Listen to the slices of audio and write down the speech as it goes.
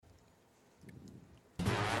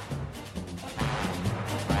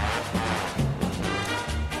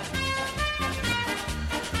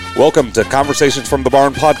Welcome to Conversations from the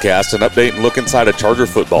Barn podcast, an update and look inside of Charger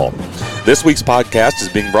football. This week's podcast is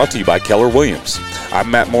being brought to you by Keller Williams.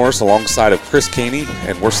 I'm Matt Morris alongside of Chris Caney,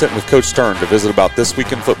 and we're sitting with Coach Stern to visit about this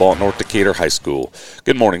week in football at North Decatur High School.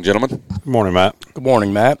 Good morning, gentlemen. Good morning, Matt. Good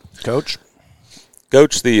morning, Matt. Coach.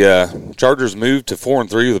 Coach, the Chargers moved to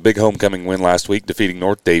 4-3 with a big homecoming win last week, defeating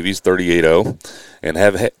North Daviess 38-0, and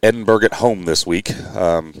have Edinburgh at home this week.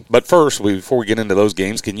 But first, before we get into those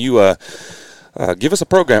games, can you give us a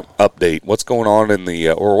program update? What's going on in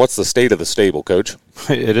the or what's the state of the stable, Coach?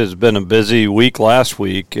 It has been a busy week last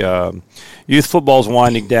week. Youth football's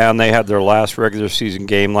winding down. They had their last regular season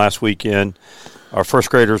game last weekend. Our first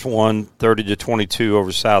graders won 30-22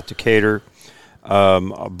 over South Decatur.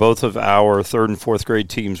 Both of our third and fourth grade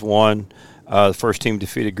teams won. The first team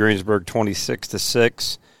defeated Greensburg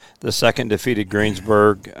 26-6. The second defeated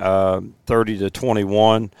Greensburg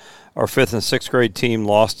 30-21. Our fifth and sixth grade team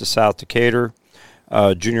lost to South Decatur.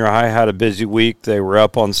 Junior high had a busy week. They were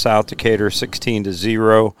up on South Decatur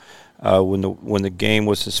 16-0 when the game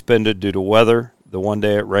was suspended due to weather. The one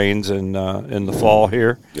day it rains in the fall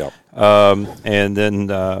here. Yep. And then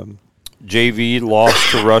JV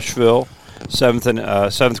lost to Rushville.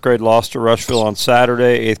 Seventh grade lost to Rushville on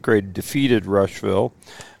Saturday. Eighth grade defeated Rushville,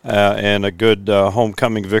 and a good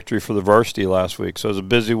homecoming victory for the varsity last week. So it was a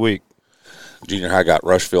busy week. Junior high got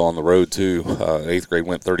Rushville on the road, too. Eighth grade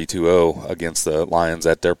went 32-0 against the Lions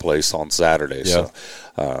at their place on Saturday. Yeah.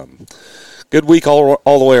 So good week all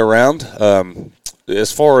the way around.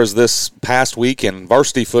 As far as this past week in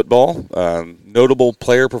varsity football, notable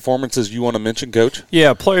player performances you want to mention, Coach?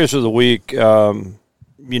 Yeah, players of the week.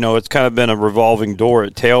 It's kind of been a revolving door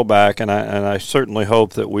at tailback, and I certainly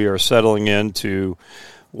hope that we are settling into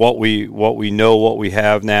what we know, what we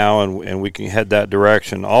have now, and we can head that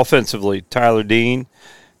direction. Offensively, Tyler Dean,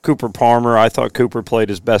 Cooper Palmer. I thought Cooper played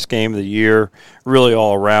his best game of the year, really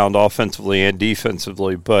all around, offensively and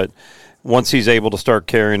defensively. But once he's able to start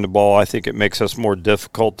carrying the ball, I think it makes us more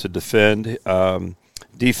difficult to defend.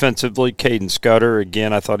 Defensively, Caden Scudder,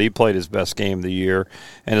 again, I thought he played his best game of the year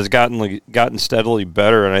and has gotten steadily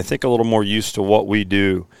better, and I think a little more used to what we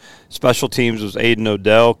do. Special teams was Aiden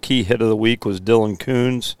Odell. Key hit of the week was Dylan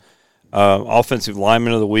Coons. Offensive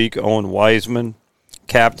lineman of the week, Owen Wiseman.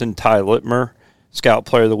 Captain, Ty Littmer. Scout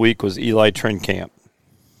player of the week was Eli Trinkamp.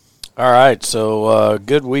 All right, so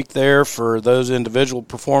good week there for those individual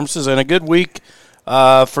performances, and a good week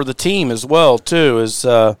for the team as well, too, as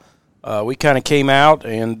we kind of came out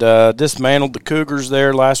and dismantled the Cougars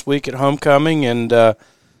there last week at homecoming, and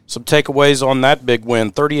some takeaways on that big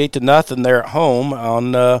win, 38-0 there at home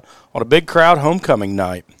on a big crowd homecoming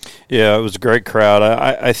night. Yeah, it was a great crowd.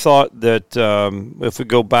 I thought that if we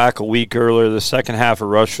go back a week earlier, the second half of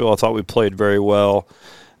Rushville, I thought we played very well.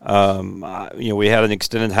 We had an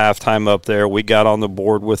extended halftime up there. We got on the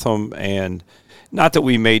board with them, and not that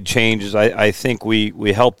we made changes. I think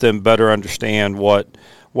we helped them better understand what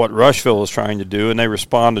Rushville was trying to do, and they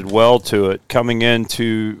responded well to it. Coming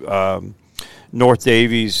into North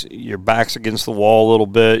Daviess, your back's against the wall a little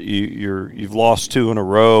bit. You've lost two in a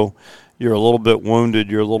row. You're a little bit wounded.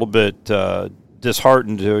 You're a little bit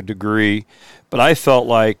disheartened to a degree. But I felt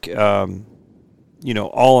like, all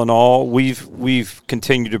in all, we've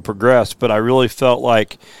continued to progress. But I really felt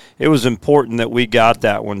like it was important that we got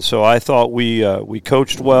that one. So I thought we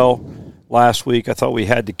coached well last week. I thought we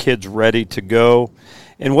had the kids ready to go.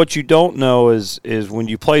 And what you don't know is when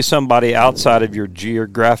you play somebody outside of your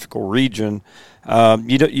geographical region,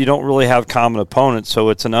 you don't really have common opponents, so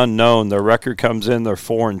it's an unknown. Their record comes in, they're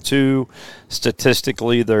 4-2.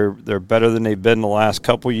 Statistically, they're better than they've been the last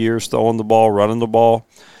couple years, throwing the ball, running the ball.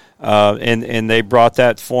 And they brought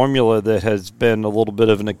that formula that has been a little bit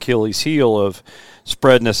of an Achilles heel of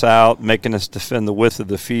spreading us out, making us defend the width of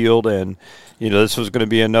the field. And, this was going to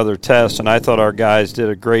be another test, and I thought our guys did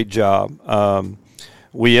a great job.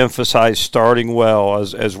 We emphasize starting well,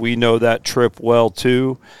 as we know that trip well,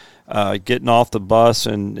 too. Getting off the bus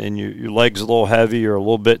and your leg's a little heavy, you're a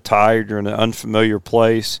little bit tired, you're in an unfamiliar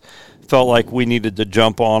place. Felt like we needed to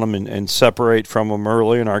jump on them and separate from them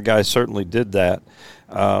early, and our guys certainly did that.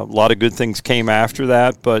 A lot of good things came after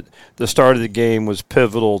that, but the start of the game was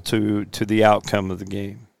pivotal to the outcome of the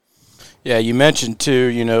game. Yeah, you mentioned,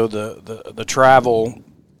 too, the travel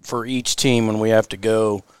for each team when we have to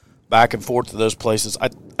go back and forth to those places. I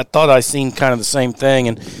thought I seen kind of the same thing,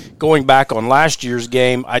 and going back on last year's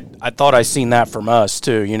game, I thought I seen that from us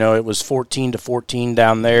too. It was 14-14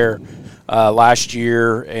 down there last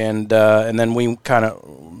year, and then we kind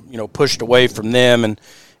of pushed away from them,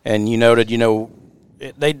 and you noted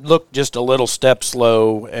they looked just a little step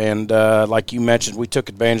slow, and like you mentioned, we took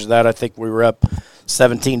advantage of that. I think we were up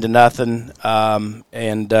 17-0,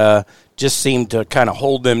 and just seemed to kind of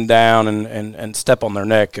hold them down and step on their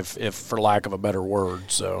neck, if for lack of a better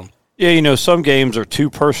word. So. Yeah, some games are too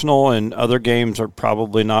personal and other games are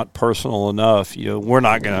probably not personal enough. We're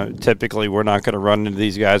not going to run into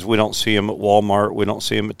these guys. We don't see them at Walmart. We don't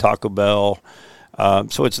see them at Taco Bell.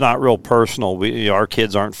 So it's not real personal. Our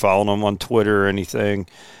kids aren't following them on Twitter or anything.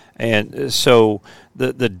 And so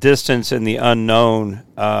the distance and the unknown,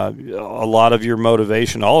 a lot of your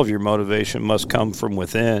motivation, all of your motivation must come from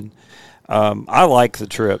within. I like the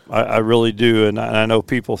trip. I really do. And I know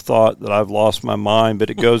people thought that I've lost my mind, but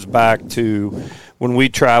it goes back to when we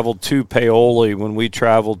traveled to Paoli, when we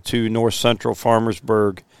traveled to North Central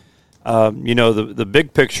Farmersburg. The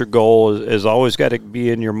big picture goal is always got to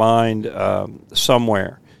be in your mind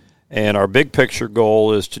somewhere. And our big picture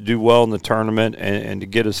goal is to do well in the tournament and to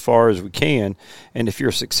get as far as we can. And if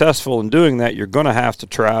you're successful in doing that, you're going to have to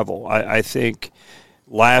travel. I think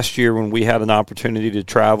last year when we had an opportunity to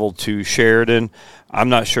travel to Sheridan, I'm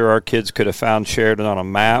not sure our kids could have found Sheridan on a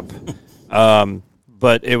map.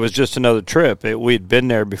 But it was just another trip. We had been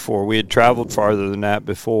there before. We had traveled farther than that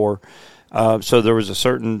before. So there was a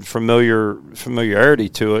certain familiarity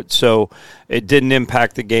to it. So it didn't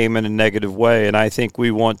impact the game in a negative way. And I think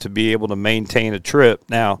we want to be able to maintain a trip.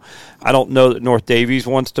 Now, I don't know that North Daviess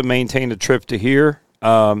wants to maintain a trip to here,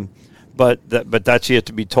 but that's yet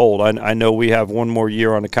to be told. I know we have one more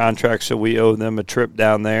year on the contract, so we owe them a trip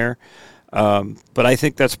down there. But I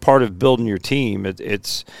think that's part of building your team.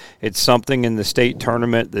 It's something in the state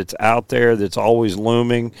tournament that's out there that's always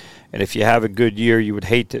looming. And if you have a good year, you'd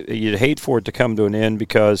hate for it to come to an end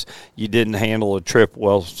because you didn't handle a trip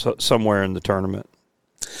well somewhere in the tournament.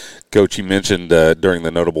 Coach, you mentioned during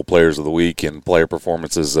the notable players of the week and player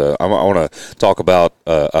performances, I want to talk about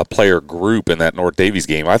a player group in that North Daviess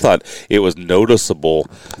game. I thought it was noticeable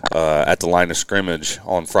at the line of scrimmage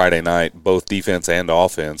on Friday night, both defense and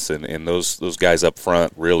offense, and those guys up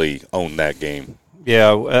front really owned that game.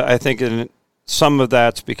 Yeah, I think some of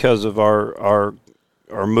that's because of our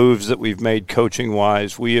moves that we've made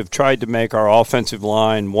coaching-wise. We have tried to make our offensive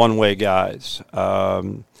line one-way guys.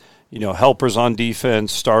 Helpers on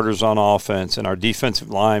defense, starters on offense, and our defensive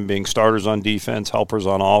line being starters on defense, helpers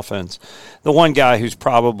on offense. The one guy who's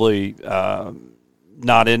probably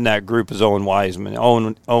not in that group is Owen Wiseman.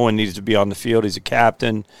 Owen needs to be on the field. He's a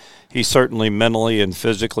captain. He certainly mentally and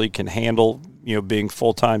physically can handle, being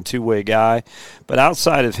full-time two-way guy. But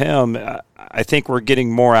outside of him, I think we're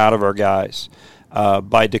getting more out of our guys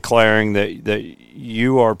by declaring that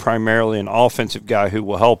you are primarily an offensive guy who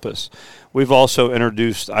will help us. We've also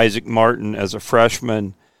introduced Isaac Martin as a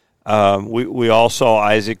freshman. We all saw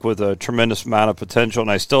Isaac with a tremendous amount of potential, and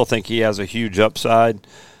I still think he has a huge upside.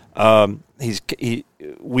 We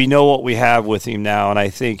know what we have with him now, and I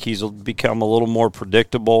think he's become a little more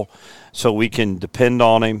predictable, so we can depend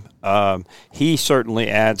on him. He certainly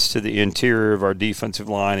adds to the interior of our defensive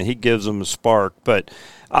line, and he gives them a spark. But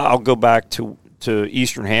I'll go back to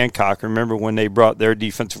Eastern Hancock. Remember when they brought their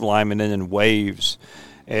defensive linemen in waves?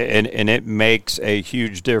 And it makes a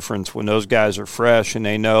huge difference when those guys are fresh and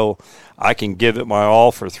they know I can give it my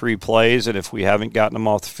all for 3 plays, and if we haven't gotten them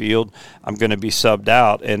off the field, I'm going to be subbed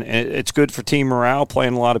out. And it's good for team morale,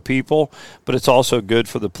 playing a lot of people, but it's also good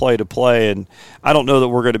for the play-to-play. And I don't know that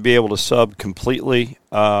we're going to be able to sub completely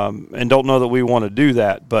and don't know that we want to do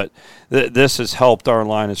that, but this has helped our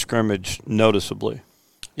line of scrimmage noticeably.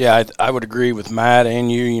 Yeah, I would agree with Matt and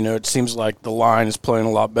you. It seems like the line is playing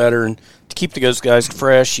a lot better. And to keep those guys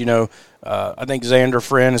fresh, I think Xander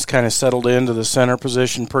Friend has kind of settled into the center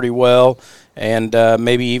position pretty well and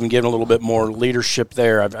maybe even given a little bit more leadership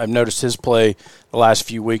there. I've noticed his play the last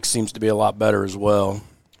few weeks seems to be a lot better as well.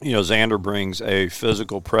 Xander brings a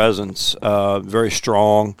physical presence, very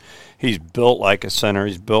strong. He's built like a center.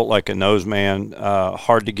 He's built like a nose man,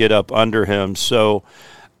 hard to get up under him. So,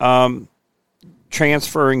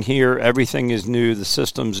 transferring here, everything is new, the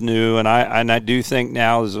system's new, and I do think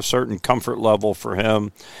now there's a certain comfort level for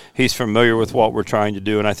him. He's familiar with what we're trying to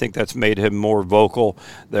do, and I think that's made him more vocal,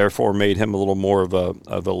 therefore made him a little more of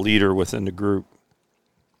a leader within the group.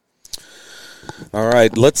 All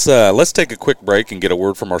right, let's take a quick break and get a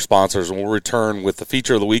word from our sponsors, and we'll return with the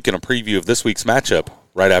feature of the week and a preview of this week's matchup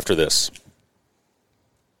right after this.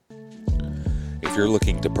 If you're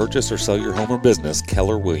looking to purchase or sell your home or business,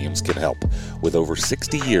 Keller Williams can help. With over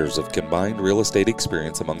 60 years of combined real estate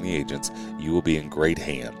experience among the agents, you will be in great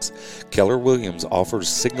hands. Keller Williams offers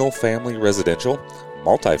single-family residential,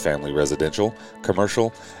 multifamily residential,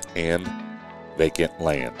 commercial, and vacant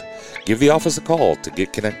land. Give the office a call to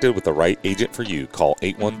get connected with the right agent for you. Call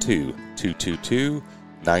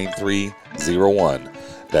 812-222-9301.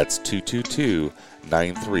 That's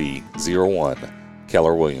 222-9301.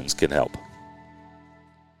 Keller Williams can help.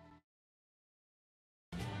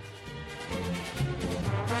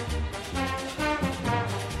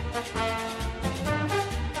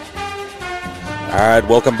 All right,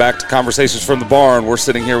 welcome back to Conversations from the Barn. We're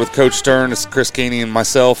sitting here with Coach Stern. It's Chris Caney and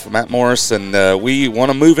myself, Matt Morris, and we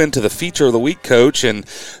want to move into the feature of the week, Coach, and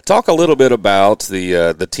talk a little bit about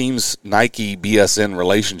the team's Nike BSN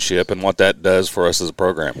relationship and what that does for us as a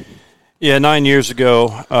program. Yeah, 9 years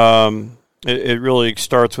ago, it really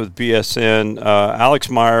starts with BSN. Alex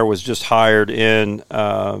Meyer was just hired in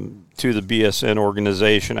to the BSN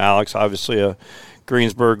organization. Alex, obviously a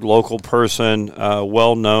Greensburg local person,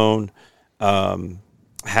 well-known.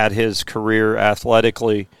 Had his career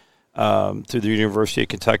athletically through the University of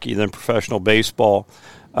Kentucky, then professional baseball.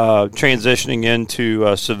 Transitioning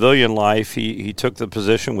into civilian life, he took the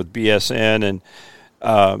position with BSN, and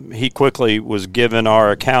he quickly was given our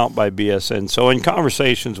account by BSN. So in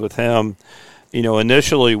conversations with him,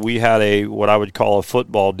 initially we had what I would call a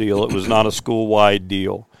football deal. It was not a school-wide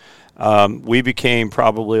deal. We became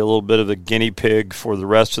probably a little bit of a guinea pig for the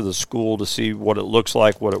rest of the school to see what it looks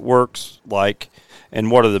like, what it works like, and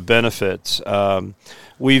what are the benefits.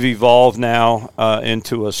 We've evolved now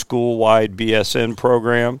into a school-wide BSN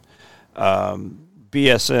program.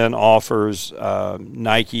 BSN offers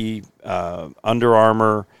Nike, Under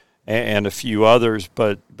Armour, and a few others,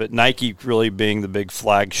 but Nike really being the big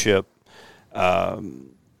flagship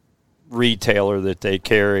retailer that they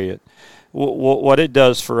carry it. What it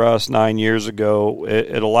does for us 9 years ago,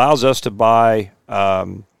 it allows us to buy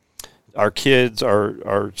our kids,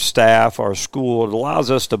 our staff, our school. It allows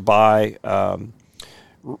us to buy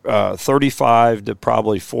 35 to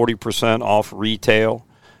probably 40% off retail.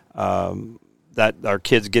 That our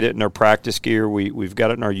kids get it in their practice gear. We've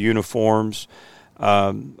got it in our uniforms.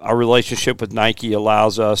 Our relationship with Nike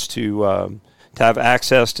allows us to have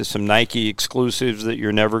access to some Nike exclusives that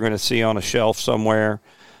you're never going to see on a shelf somewhere.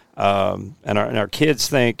 And our kids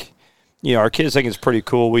think, it's pretty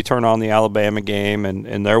cool. We turn on the Alabama game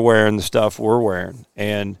and they're wearing the stuff we're wearing.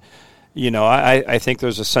 And, I think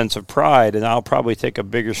there's a sense of pride, and I'll probably take a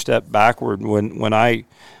bigger step backward when I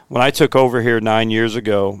took over here 9 years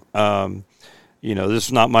ago. This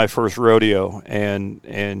is not my first rodeo,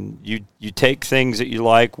 and you take things that you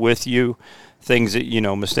like with you, things that,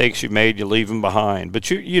 mistakes you made, you leave them behind.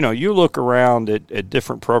 But you look around at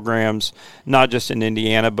different programs, not just in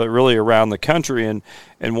Indiana, but really around the country. And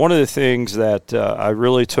one of the things that I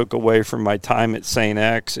really took away from my time at St.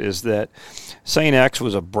 X is that St. X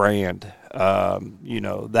was a brand.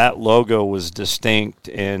 That logo was distinct,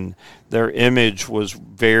 and their image was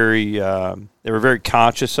very, they were very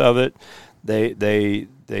conscious of it. They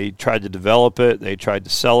tried to develop it, they tried to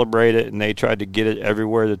celebrate it, and they tried to get it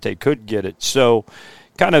everywhere that they could get it. So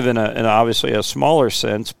kind of in obviously a smaller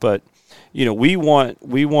sense, but we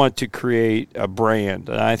want to create a brand.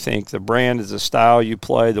 And I think the brand is the style you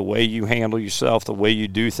play, the way you handle yourself, the way you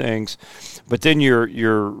do things. But then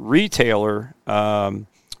your retailer,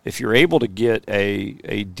 if you're able to get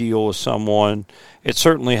a deal with someone, it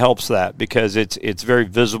certainly helps that because it's very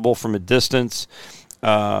visible from a distance.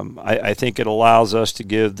 I think it allows us to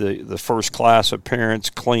give the first-class appearance,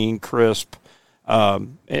 clean, crisp,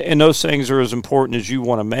 and those things are as important as you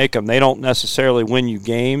want to make them. They don't necessarily win you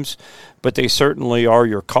games, but they certainly are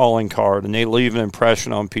your calling card, and they leave an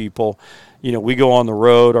impression on people. We go on the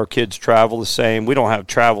road. Our kids travel the same. We don't have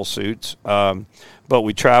travel suits, but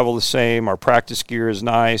we travel the same. Our practice gear is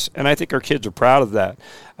nice, and I think our kids are proud of that.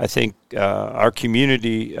 I think our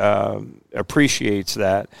community appreciates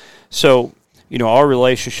that. So, our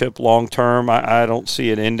relationship long term, I don't see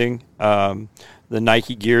it ending. The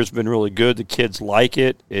Nike gear has been really good. The kids like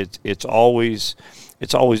it. It's always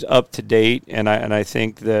up to date, and I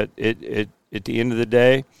think that it at the end of the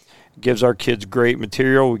day gives our kids great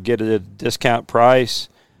material. We get it at a discount price,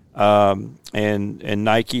 and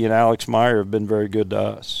Nike and Alex Meyer have been very good to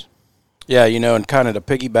us. Yeah, and kind of to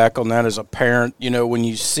piggyback on that as a parent, when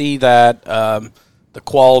you see that the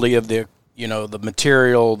quality of the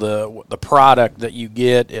material, the product that you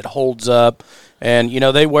get, it holds up. And,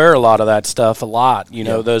 they wear a lot of that stuff a lot,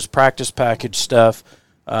 those practice package stuff,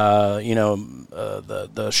 the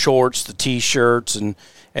shorts, the T-shirts, and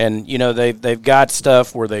they've got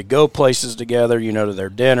stuff where they go places together, to their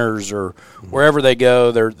dinners or wherever they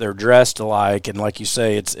go, they're dressed alike. And like you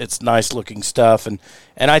say, it's nice looking stuff. And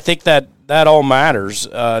I think that all matters,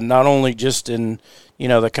 not only just in,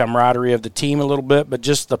 the camaraderie of the team a little bit, but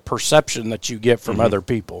just the perception that you get from other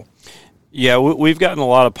people. Yeah, we've gotten a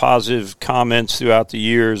lot of positive comments throughout the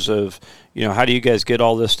years of, how do you guys get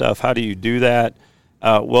all this stuff? How do you do that?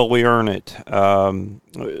 Well, we earn it.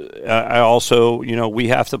 I also, we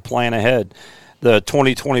have to plan ahead. The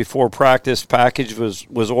 2024 practice package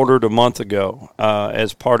was ordered a month ago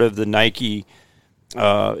as part of the Nike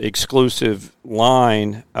exclusive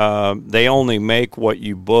line. They only make what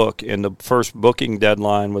you book, and the first booking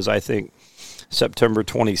deadline was, I think, September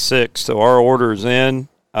 26th. So our order's in.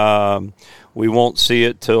 We won't see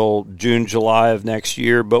it till June, July of next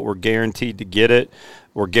year, but we're guaranteed to get it.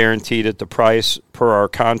 We're guaranteed at the price per our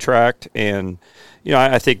contract, and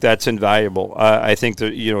I think that's invaluable. I think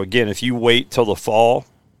that again, if you wait till the fall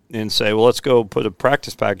and say, well, let's go put a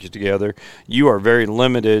practice package together, you are very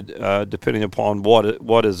limited depending upon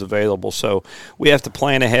what is available. So we have to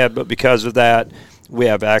plan ahead, but because of that, we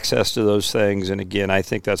have access to those things. And again, I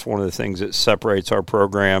think that's one of the things that separates our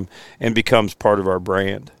program and becomes part of our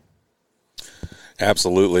brand.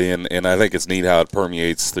 Absolutely, and I think it's neat how it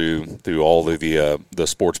permeates through all the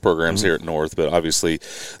sports programs here at North. But obviously,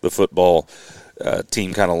 the football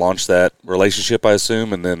team kind of launched that relationship, I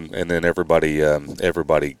assume, and then everybody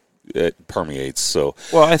it permeates. So,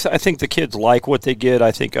 well, I think the kids like what they get.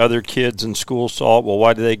 I think other kids in school saw it. Well,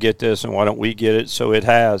 why do they get this, and why don't we get it? So it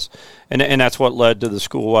has, and that's what led to the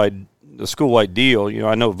school-wide deal.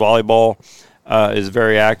 I know volleyball is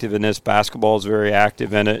very active in this. Basketball is very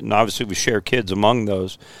active in it, and obviously we share kids among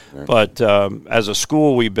those. Right. But as a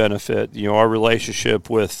school, we benefit. Our relationship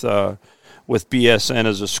with BSN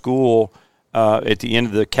as a school at the end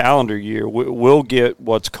of the calendar year, we'll get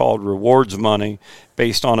what's called rewards money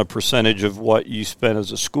based on a percentage of what you spent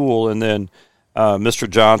as a school, and then Mr.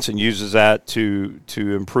 Johnson uses that to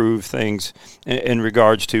improve things in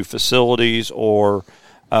regards to facilities or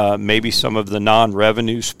maybe some of the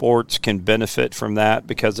non-revenue sports can benefit from that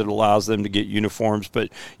because it allows them to get uniforms. But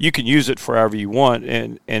you can use it for however you want,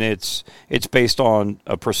 and it's based on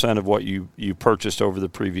a percent of what you purchased over the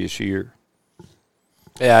previous year.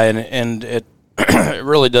 Yeah, and it it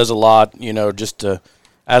really does a lot, just to,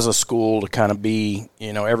 as a school, to kind of be,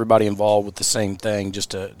 everybody involved with the same thing.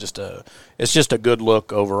 It's just a good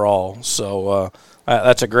look overall. So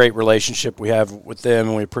that's a great relationship we have with them,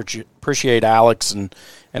 and we appreciate Alex and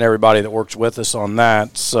everybody that works with us on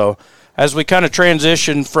that. So as we kind of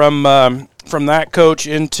transition from that, Coach,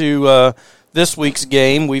 into this week's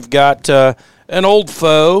game, we've got an old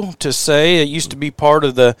foe to say. It used to be part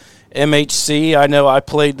of the MHC. I know I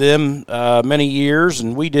played them many years,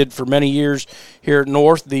 and we did for many years here at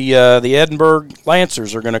North. The Edinburgh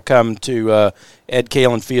Lancers are going to come to Ed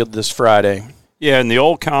Kalen Field this Friday. Yeah, in the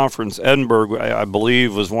old conference, Edinburgh, I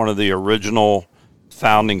believe, was one of the original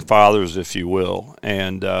founding fathers, if you will.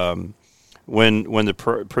 And when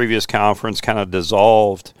the previous conference kind of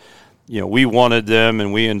dissolved, we wanted them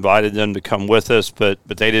and we invited them to come with us, but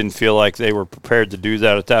they didn't feel like they were prepared to do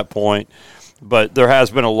that at that point. But there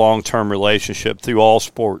has been a long-term relationship through all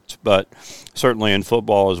sports, but certainly in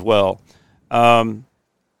football as well. The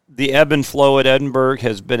ebb and flow at Edinburgh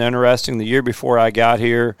has been interesting. The year before I got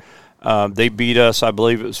here, they beat us, I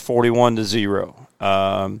believe it was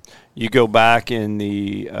 41-0. You go back in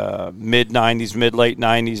the mid-late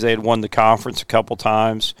 90s, they had won the conference a couple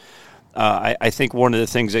times. I think one of the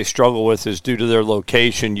things they struggle with is due to their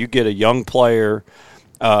location. You get a young player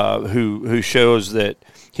who shows that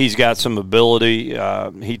he's got some ability.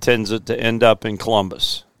 He tends to end up in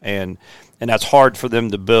Columbus, and that's hard for them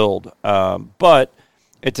to build. But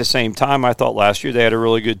at the same time, I thought last year they had a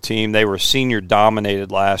really good team. They were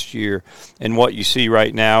senior-dominated last year, and what you see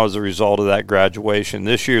right now is a result of that graduation.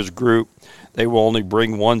 This year's group, they will only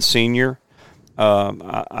bring one senior.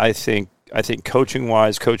 I think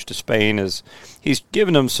coaching-wise, Coach Despain he's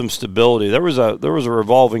given them some stability. There was a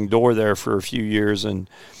revolving door there for a few years, and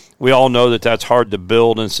we all know that that's hard to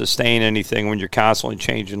build and sustain anything when you're constantly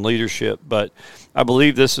changing leadership. But I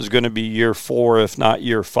believe this is going to be year 4, if not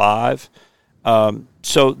year 5.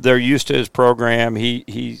 So they're used to his program.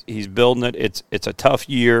 He's building it. It's a tough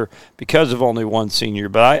year because of only one senior.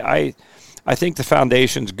 But I think the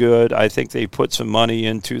foundation's good. I think they put some money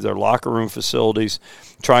into their locker room facilities,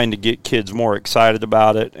 trying to get kids more excited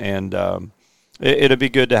about it. And it'll be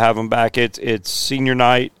good to have them back. It's senior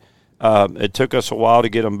night. It took us a while to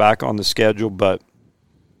get them back on the schedule, but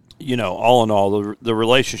all in all, the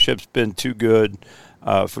relationship's been too good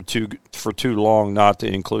for too long not to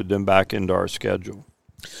include them back into our schedule.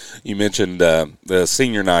 You mentioned the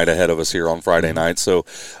senior night ahead of us here on Friday night. So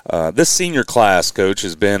this senior class, Coach,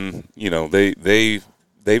 has been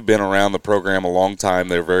they've been around the program a long time.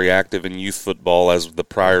 They're very active in youth football as the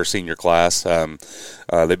prior senior class.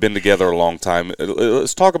 They've been together a long time.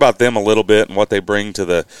 Let's talk about them a little bit and what they bring to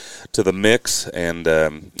the mix, and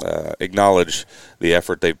acknowledge the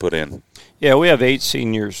effort they put in. Yeah, we have 8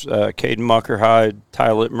 seniors: Caden Muckerhide, Ty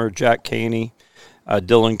Littmer, Jack Caney,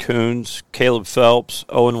 Dylan Coons, Caleb Phelps,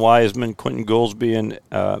 Owen Wiseman, Quentin Goolsby, and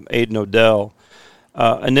Aiden Odell.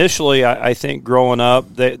 Initially, I think growing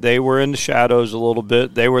up, they were in the shadows a little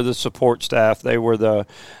bit. They were the support staff. They were the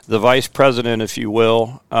vice president, if you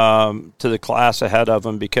will, to the class ahead of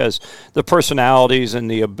them, because the personalities and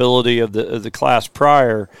the ability of the class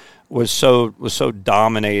prior was so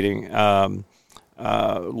dominating.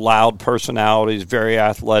 Loud personalities, very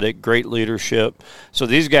athletic, great leadership. So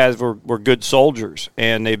these guys were good soldiers,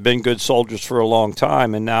 and they've been good soldiers for a long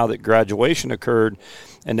time. And now that graduation occurred,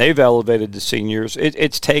 and they've elevated the seniors,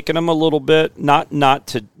 it's taken them a little bit, not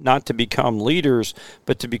to become leaders,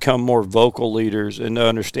 but to become more vocal leaders and to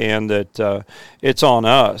understand that it's on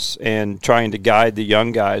us and trying to guide the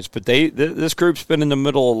young guys. But this group's been in the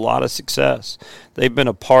middle of a lot of success. They've been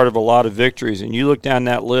a part of a lot of victories, and you look down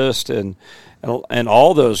that list, and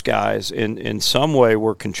all those guys in some way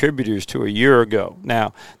were contributors to a year ago.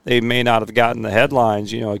 Now, they may not have gotten the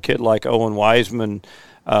headlines. A kid like Owen Wiseman,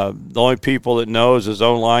 the only people that know is his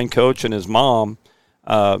own line coach and his mom,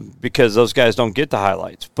 because those guys don't get the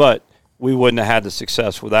highlights. But we wouldn't have had the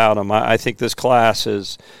success without them. I think this class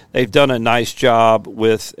they've done a nice job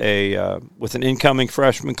with an incoming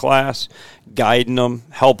freshman class, guiding them,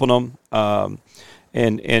 helping them.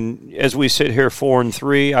 And as we sit here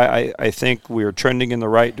 4-3, I think we are trending in the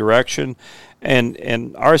right direction.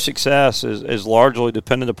 And our success is largely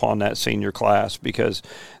dependent upon that senior class, because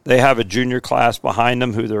they have a junior class behind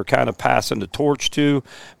them who they're kind of passing the torch to.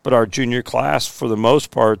 But our junior class, for the most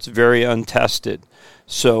part, is very untested.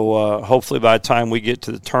 So hopefully by the time we get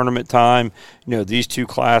to the tournament time, these two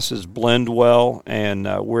classes blend well, and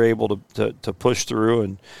we're able to push through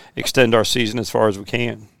and extend our season as far as we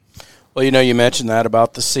can. Well, you mentioned that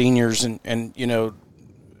about the seniors, and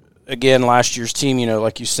again, last year's team,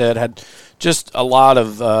 like you said, had just a lot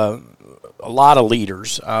of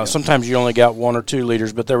leaders. Sometimes you only got 1 or 2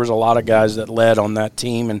 leaders, but there was a lot of guys that led on that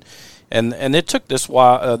team, and it took this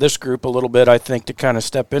group a little bit, I think, to kind of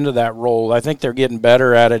step into that role. I think they're getting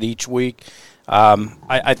better at it each week.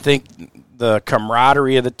 I think the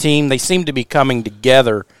camaraderie of the team, they seem to be coming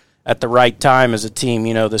together at the right time as a team.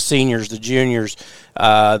 The seniors, the juniors,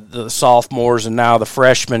 the sophomores, and now the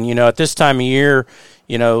freshmen. At this time of year,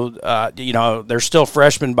 they're still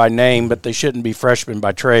freshmen by name, but they shouldn't be freshmen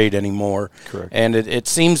by trade anymore. Correct. And it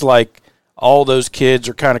seems like all those kids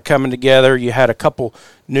are kind of coming together. You had a couple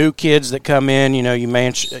new kids that come in. You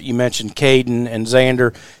mentioned Caden and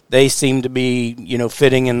Xander. They seem to be,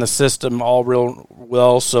 fitting in the system all real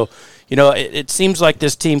well. So, it seems like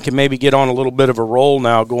this team can maybe get on a little bit of a roll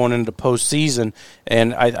now going into postseason,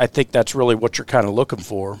 and I think that's really what you're kind of looking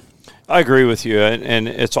for. I agree with you, and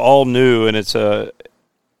it's all new, and it's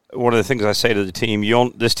one of the things I say to the team,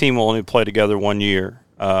 this team will only play together 1 year.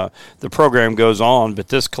 The program goes on, but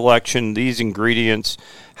this collection, these ingredients,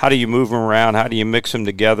 how do you move them around? How do you mix them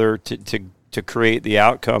together to create the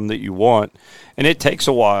outcome that you want? And it takes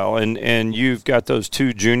a while, and you've got those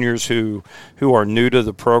 2 juniors who are new to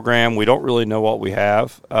the program. We don't really know what we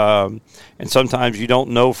have, and sometimes you don't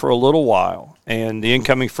know for a little while. And the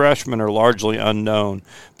incoming freshmen are largely unknown.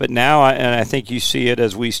 But now, I think you see it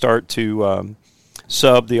as we start to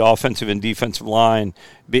sub the offensive and defensive line.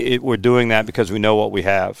 We're doing that because we know what we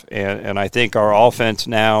have, and I think our offense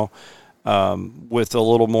now, with a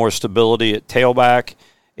little more stability at tailback,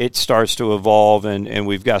 it starts to evolve, and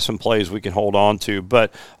we've got some plays we can hold on to.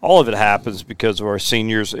 But all of it happens because of our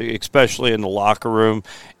seniors, especially in the locker room.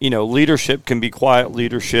 Leadership can be quiet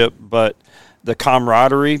leadership, but the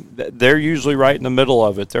camaraderie, they're usually right in the middle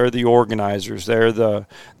of it. They're the organizers. They're the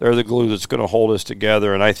glue that's going to hold us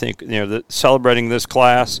together. And I think that celebrating this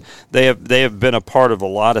class, they have been a part of a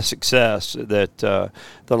lot of success that a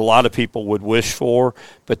lot of people would wish for,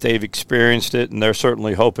 but they've experienced it, and they're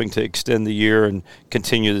certainly hoping to extend the year and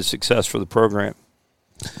continue the success for the program.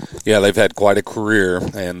 Yeah, they've had quite a career,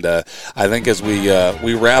 and I think as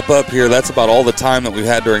we wrap up here, that's about all the time that we've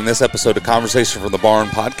had during this episode of Conversation from the Barn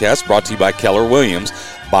podcast, brought to you by Keller Williams.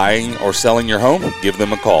 Buying or selling your home? Give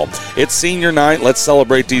them a call. It's senior night. Let's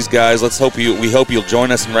celebrate these guys. We hope you'll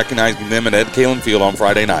join us in recognizing them at Ed Kalin Field on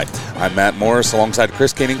Friday night. I'm Matt Morris alongside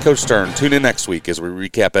Chris Kane and Coach Stern. Tune in next week as we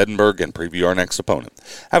recap Edinburgh and preview our next opponent.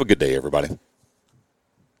 Have a good day, everybody.